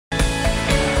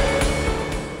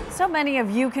So many of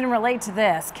you can relate to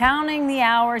this, counting the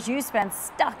hours you spend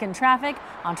stuck in traffic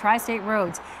on tri-state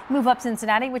roads. Move Up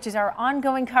Cincinnati, which is our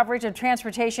ongoing coverage of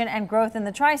transportation and growth in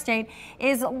the tri-state,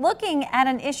 is looking at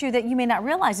an issue that you may not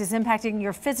realize is impacting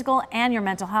your physical and your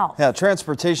mental health. Yeah,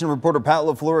 transportation reporter Pat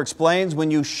LaFleur explains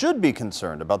when you should be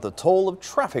concerned about the toll of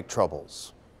traffic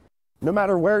troubles. No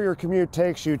matter where your commute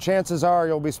takes you, chances are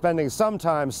you'll be spending some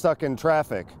time stuck in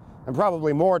traffic, and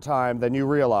probably more time than you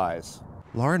realize.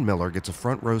 Lauren Miller gets a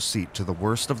front row seat to the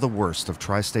worst of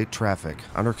tri-state traffic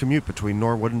on her commute between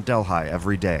Norwood and Delhi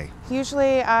every day.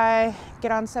 Usually I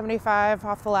get on 75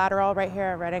 off the lateral right here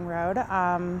at Reading Road,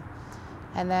 and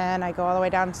then I go all the way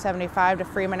down 75 to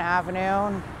Freeman Avenue,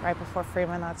 and right before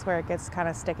Freeman, that's where it gets kind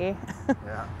of sticky.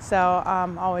 Yeah. So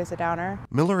always a downer.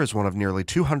 Miller is one of nearly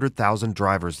 200,000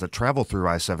 drivers that travel through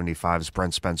I-75's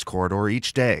Brent Spence corridor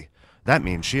each day. That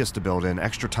means she has to build in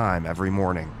extra time every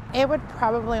morning. It would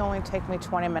probably only take me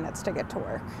 20 minutes to get to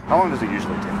work. How long does it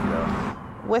usually take you though?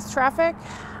 With traffic,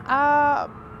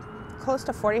 close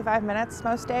to 45 minutes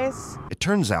most days. It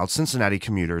turns out Cincinnati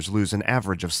commuters lose an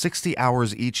average of 60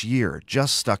 hours each year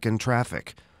just stuck in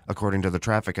traffic, according to the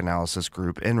traffic analysis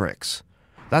group INRIX.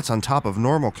 That's on top of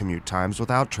normal commute times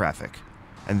without traffic.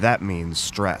 And that means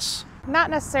stress.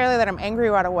 Not necessarily that I'm angry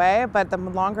right away, but the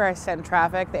longer I sit in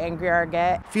traffic, the angrier I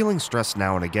get. Feeling stressed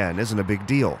now and again isn't a big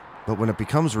deal, but when it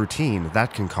becomes routine,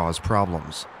 that can cause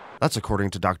problems. That's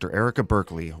according to Dr. Erica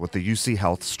Berkeley with the UC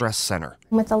Health Stress Center.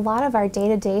 With a lot of our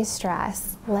day-to-day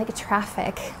stress, like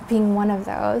traffic being one of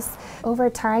those, over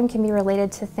time can be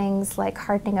related to things like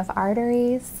hardening of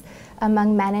arteries,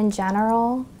 among men in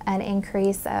general, an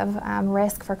increase of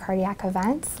risk for cardiac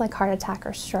events like heart attack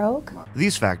or stroke.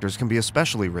 These factors can be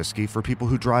especially risky for people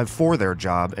who drive for their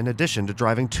job in addition to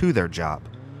driving to their job.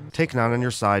 Take 9 on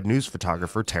Your Side news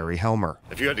photographer Terry Helmer.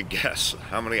 If you had to guess,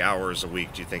 how many hours a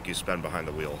week do you think you spend behind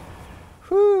the wheel?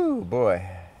 Whew, boy.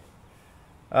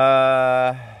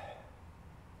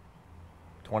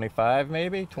 25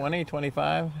 maybe? 20,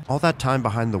 25? All that time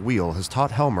behind the wheel has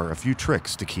taught Helmer a few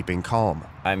tricks to keeping calm.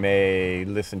 I may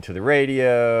listen to the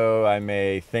radio, I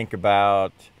may think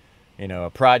about, a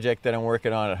project that I'm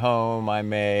working on at home, I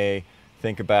may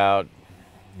think about,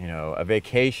 a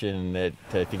vacation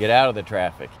to get out of the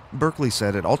traffic. Berkeley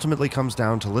said it ultimately comes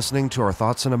down to listening to our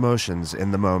thoughts and emotions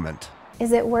in the moment.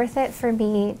 Is it worth it for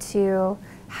me to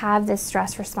have this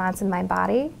stress response in my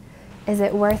body? Is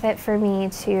it worth it for me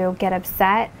to get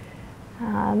upset?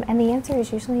 And the answer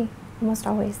is usually almost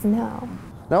always no.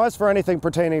 Now, as for anything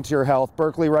pertaining to your health,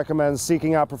 Berkeley recommends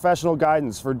seeking out professional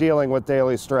guidance for dealing with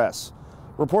daily stress.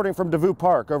 Reporting from DeVue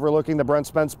Park overlooking the Brent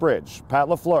Spence Bridge, Pat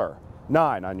LaFleur,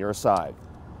 9 on Your Side.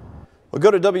 Well, go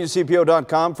to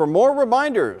WCPO.com for more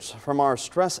reminders from our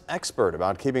stress expert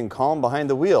about keeping calm behind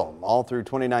the wheel. All through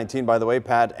 2019, by the way,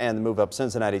 Pat and the Move Up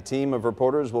Cincinnati team of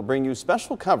reporters will bring you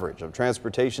special coverage of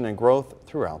transportation and growth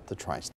throughout the tri-state.